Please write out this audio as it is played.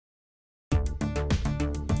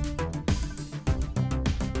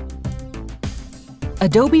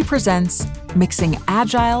Adobe presents Mixing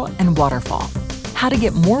Agile and Waterfall: How to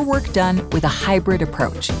Get More Work Done with a Hybrid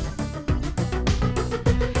Approach.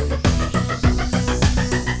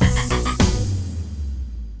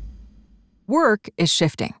 Work is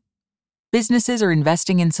shifting. Businesses are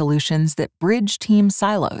investing in solutions that bridge team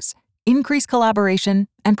silos, increase collaboration,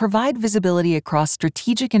 and provide visibility across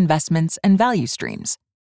strategic investments and value streams.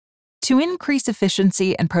 To increase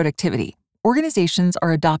efficiency and productivity, organizations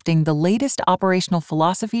are adopting the latest operational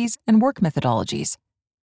philosophies and work methodologies.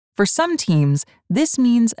 For some teams, this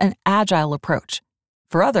means an agile approach.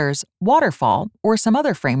 For others, waterfall or some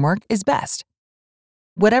other framework is best.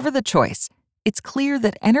 Whatever the choice, it's clear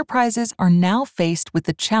that enterprises are now faced with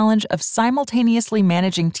the challenge of simultaneously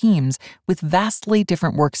managing teams with vastly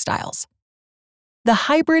different work styles. The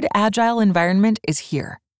hybrid agile environment is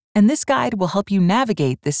here, and this guide will help you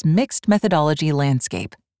navigate this mixed methodology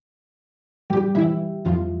landscape.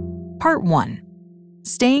 Part 1.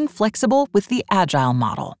 Staying flexible with the Agile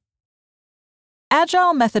model.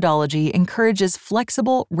 Agile methodology encourages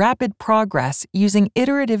flexible, rapid progress using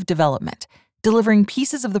iterative development, delivering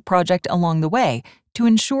pieces of the project along the way to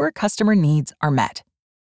ensure customer needs are met.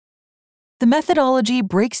 The methodology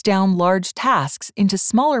breaks down large tasks into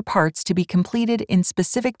smaller parts to be completed in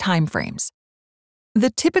specific timeframes. The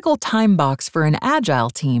typical time box for an Agile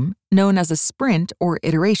team, known as a sprint or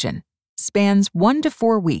iteration, spans 1 to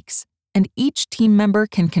 4 weeks, and each team member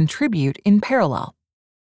can contribute in parallel.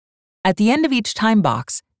 At the end of each time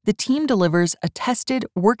box, the team delivers a tested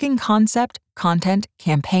working concept, content,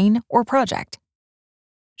 campaign, or project.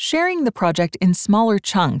 Sharing the project in smaller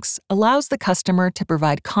chunks allows the customer to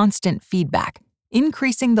provide constant feedback,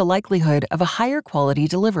 increasing the likelihood of a higher quality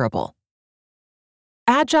deliverable.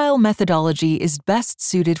 Agile methodology is best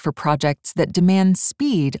suited for projects that demand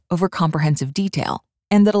speed over comprehensive detail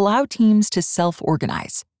and that allow teams to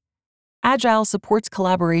self-organize. Agile supports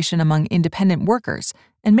collaboration among independent workers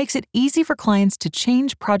and makes it easy for clients to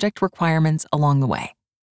change project requirements along the way.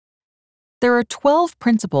 There are 12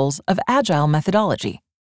 principles of Agile methodology.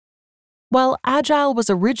 While Agile was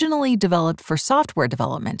originally developed for software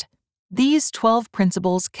development, these 12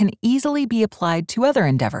 principles can easily be applied to other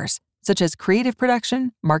endeavors, such as creative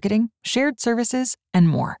production, marketing, shared services, and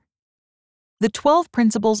more. The 12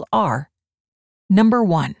 principles are: Number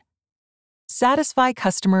 1. Satisfy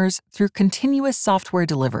customers through continuous software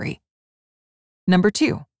delivery. Number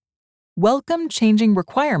 2. Welcome changing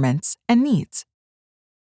requirements and needs.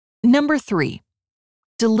 Number 3.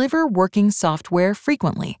 Deliver working software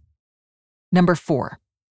frequently. Number 4.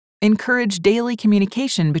 Encourage daily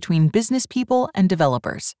communication between business people and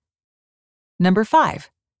developers. Number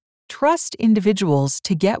 5. Trust individuals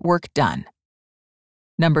to get work done.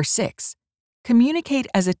 Number 6. Communicate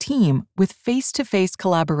as a team with face-to-face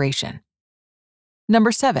collaboration.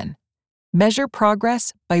 Number 7. Measure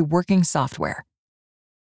progress by working software.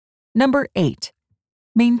 Number 8.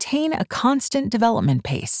 Maintain a constant development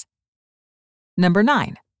pace. Number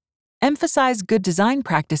 9. Emphasize good design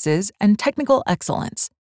practices and technical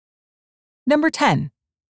excellence. Number 10.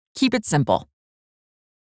 Keep it simple.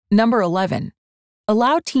 Number 11.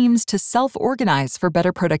 Allow teams to self-organize for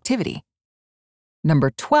better productivity.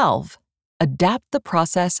 Number 12. Adapt the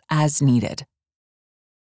process as needed.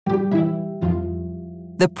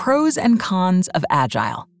 The pros and cons of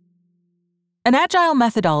Agile. An Agile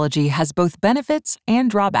methodology has both benefits and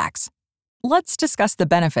drawbacks. Let's discuss the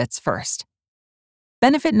benefits first.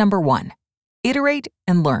 Benefit number 1. Iterate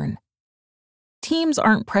and learn. Teams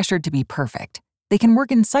aren't pressured to be perfect. They can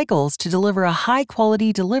work in cycles to deliver a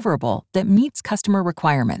high-quality deliverable that meets customer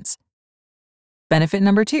requirements. Benefit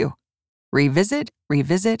number 2. Revisit,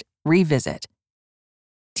 revisit, revisit.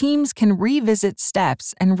 Teams can revisit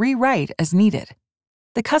steps and rewrite as needed.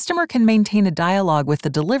 The customer can maintain a dialogue with the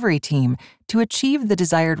delivery team to achieve the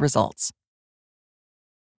desired results.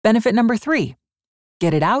 Benefit number 3.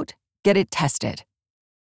 Get it out, get it tested.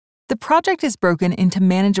 The project is broken into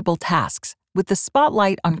manageable tasks, with the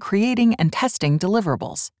spotlight on creating and testing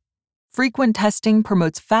deliverables. Frequent testing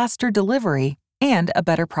promotes faster delivery and a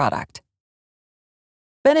better product.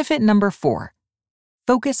 Benefit number 4.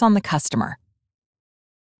 Focus on the customer.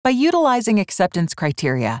 By utilizing acceptance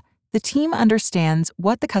criteria, the team understands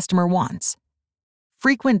what the customer wants.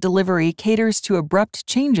 Frequent delivery caters to abrupt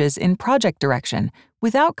changes in project direction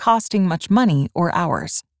without costing much money or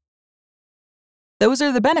hours. Those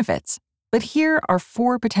are the benefits, but here are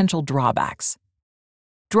 4 potential drawbacks.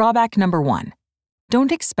 Drawback number 1.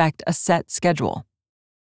 Don't expect a set schedule.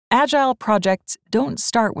 Agile projects don't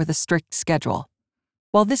start with a strict schedule.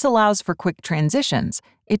 While this allows for quick transitions,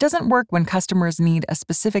 it doesn't work when customers need a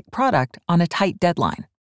specific product on a tight deadline.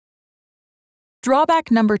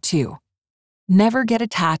 Drawback number 2. never get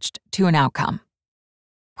attached to an outcome.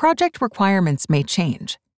 Project requirements may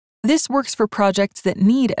change. This works for projects that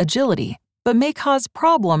need agility, but may cause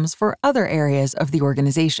problems for other areas of the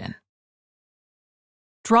organization.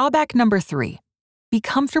 Drawback number 3, be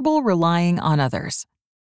comfortable relying on others.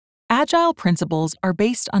 Agile principles are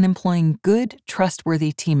based on employing good,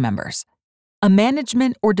 trustworthy team members. A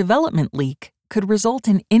management or development leak could result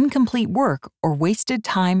in incomplete work or wasted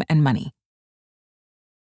time and money.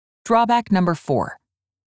 Drawback number 4,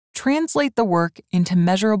 translate the work into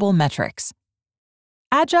measurable metrics.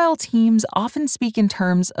 Agile teams often speak in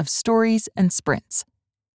terms of stories and sprints.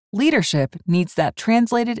 Leadership needs that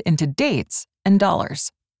translated into dates and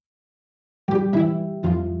dollars.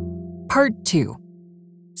 Part 2.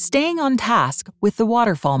 Staying on task with the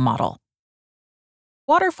waterfall model.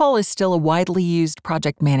 Waterfall is still a widely used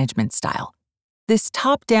project management style. This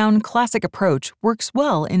top-down classic approach works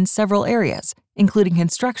well in several areas, including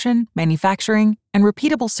construction, manufacturing, and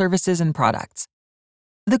repeatable services and products.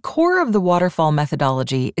 The core of the waterfall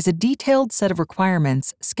methodology is a detailed set of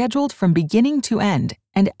requirements scheduled from beginning to end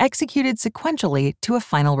and executed sequentially to a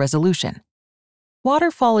final resolution.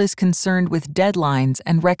 Waterfall is concerned with deadlines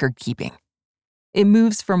and record keeping. It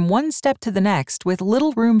moves from one step to the next with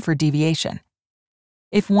little room for deviation.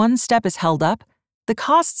 If one step is held up, the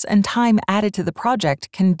costs and time added to the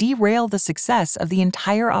project can derail the success of the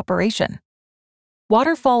entire operation.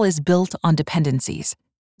 Waterfall is built on dependencies.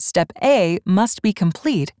 Step A must be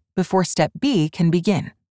complete before Step B can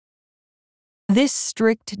begin. This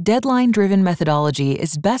strict, deadline-driven methodology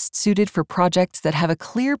is best suited for projects that have a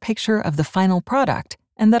clear picture of the final product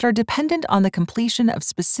and that are dependent on the completion of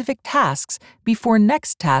specific tasks before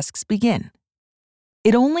next tasks begin.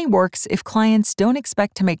 It only works if clients don't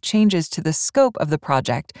expect to make changes to the scope of the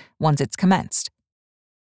project once it's commenced.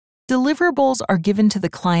 Deliverables are given to the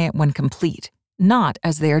client when complete, not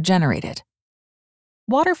as they are generated.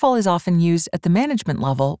 Waterfall is often used at the management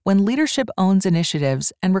level when leadership owns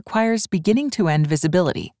initiatives and requires beginning-to-end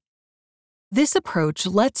visibility. This approach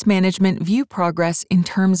lets management view progress in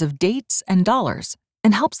terms of dates and dollars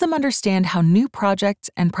and helps them understand how new projects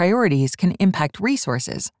and priorities can impact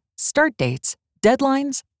resources, start dates,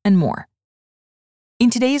 deadlines, and more. In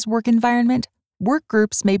today's work environment, work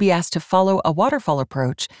groups may be asked to follow a waterfall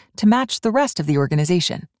approach to match the rest of the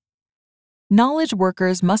organization. Knowledge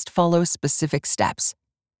workers must follow specific steps.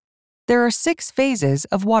 There are 6 phases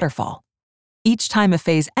of waterfall. Each time a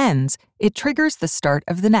phase ends, it triggers the start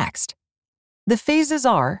of the next. The phases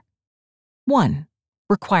are 1.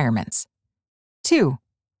 Requirements. 2.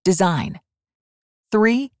 Design.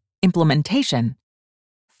 3. Implementation.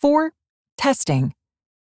 4. Testing.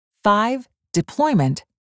 5. Deployment.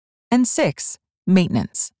 And 6.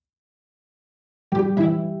 Maintenance.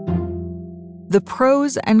 The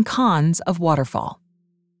pros and cons of waterfall.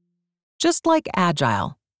 Just like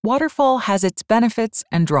Agile, waterfall has its benefits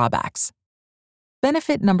and drawbacks.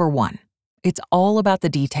 Benefit number 1, it's all about the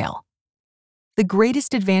detail. The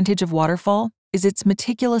greatest advantage of waterfall is its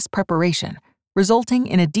meticulous preparation, resulting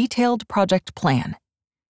in a detailed project plan.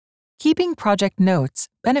 Keeping project notes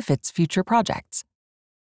benefits future projects.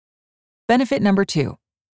 Benefit number 2,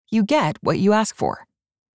 you get what you ask for.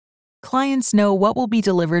 Clients know what will be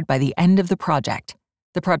delivered by the end of the project.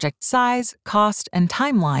 The project size, cost, and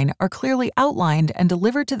timeline are clearly outlined and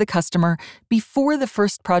delivered to the customer before the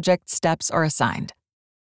first project steps are assigned.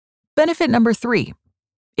 Benefit number 3,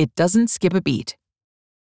 it doesn't skip a beat.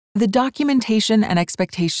 The documentation and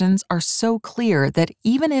expectations are so clear that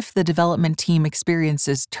even if the development team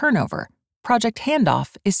experiences turnover, project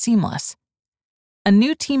handoff is seamless. A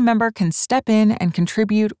new team member can step in and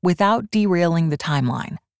contribute without derailing the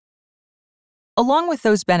timeline. Along with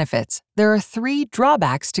those benefits, there are 3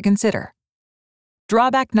 drawbacks to consider.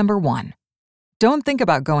 Drawback number 1, don't think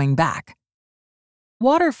about going back.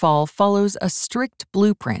 Waterfall follows a strict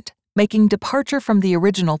blueprint, making departure from the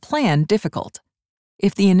original plan difficult.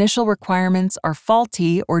 If the initial requirements are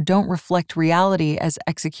faulty or don't reflect reality as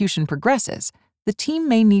execution progresses, the team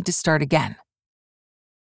may need to start again.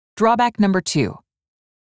 Drawback number 2,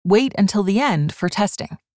 wait until the end for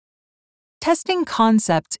testing. Testing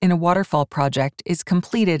concepts in a waterfall project is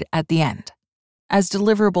completed at the end. As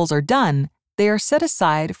deliverables are done, they are set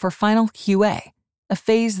aside for final QA, a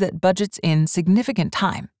phase that budgets in significant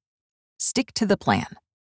time. Stick to the plan.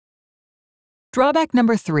 Drawback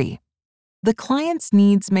number 3, the client's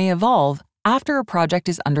needs may evolve after a project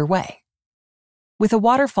is underway. With a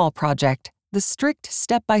waterfall project, the strict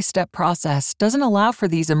step-by-step process doesn't allow for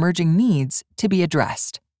these emerging needs to be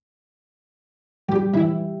addressed.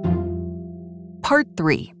 Part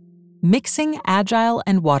 3. Mixing Agile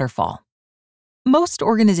and Waterfall. Most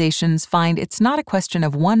organizations find it's not a question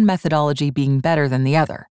of one methodology being better than the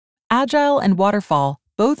other. Agile and Waterfall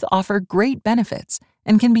both offer great benefits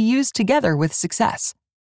and can be used together with success.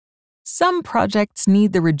 Some projects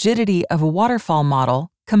need the rigidity of a waterfall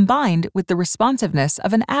model combined with the responsiveness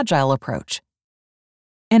of an agile approach.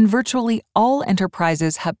 And virtually all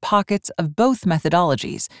enterprises have pockets of both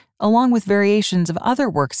methodologies, along with variations of other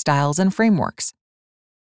work styles and frameworks.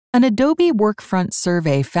 An Adobe Workfront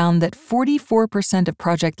survey found that 44% of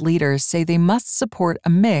project leaders say they must support a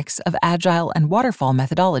mix of agile and waterfall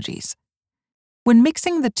methodologies. When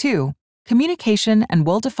mixing the two, communication and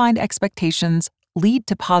well-defined expectations lead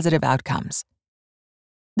to positive outcomes.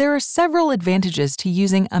 There are several advantages to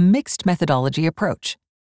using a mixed methodology approach.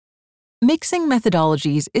 Mixing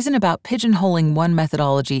methodologies isn't about pigeonholing one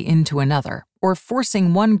methodology into another or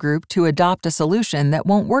forcing one group to adopt a solution that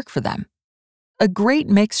won't work for them. A great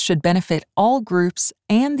mix should benefit all groups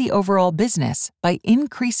and the overall business by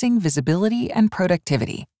increasing visibility and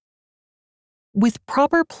productivity. With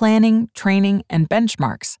proper planning, training, and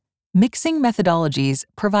benchmarks, mixing methodologies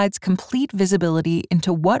provides complete visibility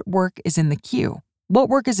into what work is in the queue, what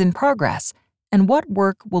work is in progress, and what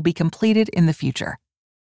work will be completed in the future.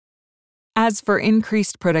 As for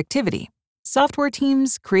increased productivity, software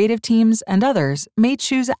teams, creative teams, and others may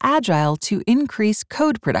choose Agile to increase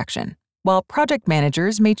code production, while project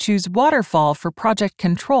managers may choose Waterfall for project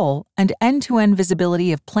control and end-to-end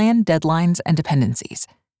visibility of planned deadlines and dependencies.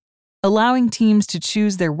 Allowing teams to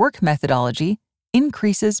choose their work methodology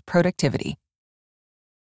increases productivity.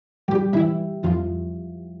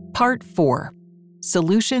 Part 4.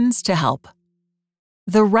 Solutions to help.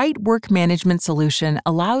 The right work management solution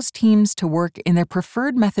allows teams to work in their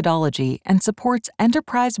preferred methodology and supports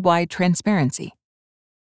enterprise-wide transparency.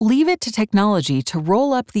 Leave it to technology to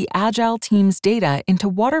roll up the Agile team's data into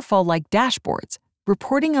waterfall-like dashboards,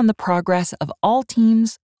 reporting on the progress of all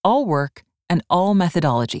teams, all work, and all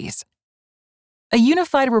methodologies. A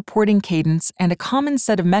unified reporting cadence and a common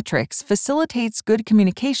set of metrics facilitates good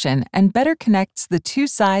communication and better connects the two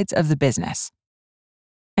sides of the business.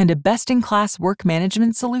 And a best-in-class work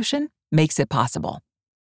management solution makes it possible.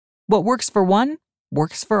 What works for one,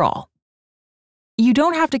 works for all. You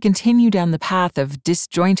don't have to continue down the path of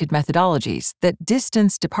disjointed methodologies that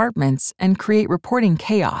distance departments and create reporting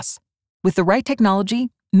chaos. With the right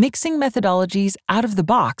technology, mixing methodologies out of the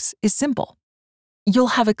box is simple. You'll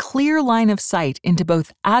have a clear line of sight into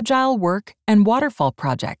both Agile work and Waterfall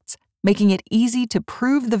projects, making it easy to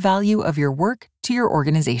prove the value of your work to your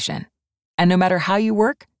organization. And no matter how you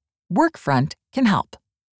work, Workfront can help.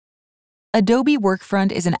 Adobe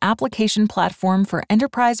Workfront is an application platform for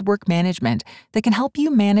enterprise work management that can help you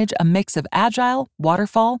manage a mix of Agile,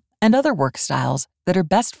 Waterfall, and other work styles that are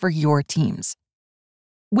best for your teams.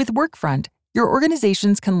 With Workfront, your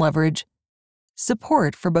organizations can leverage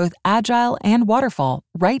support for both Agile and Waterfall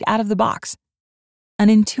right out of the box, an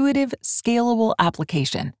intuitive, scalable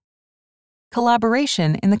application,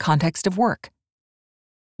 collaboration in the context of work,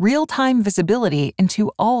 real-time visibility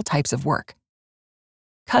into all types of work,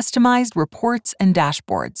 customized reports and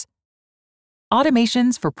dashboards,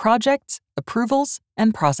 automations for projects, approvals,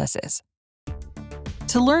 and processes.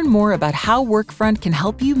 To learn more about how Workfront can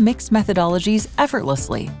help you mix methodologies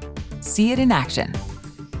effortlessly, see it in action.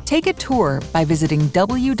 Take a tour by visiting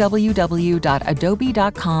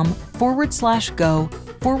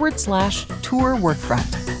www.adobe.com/go/tour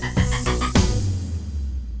Workfront.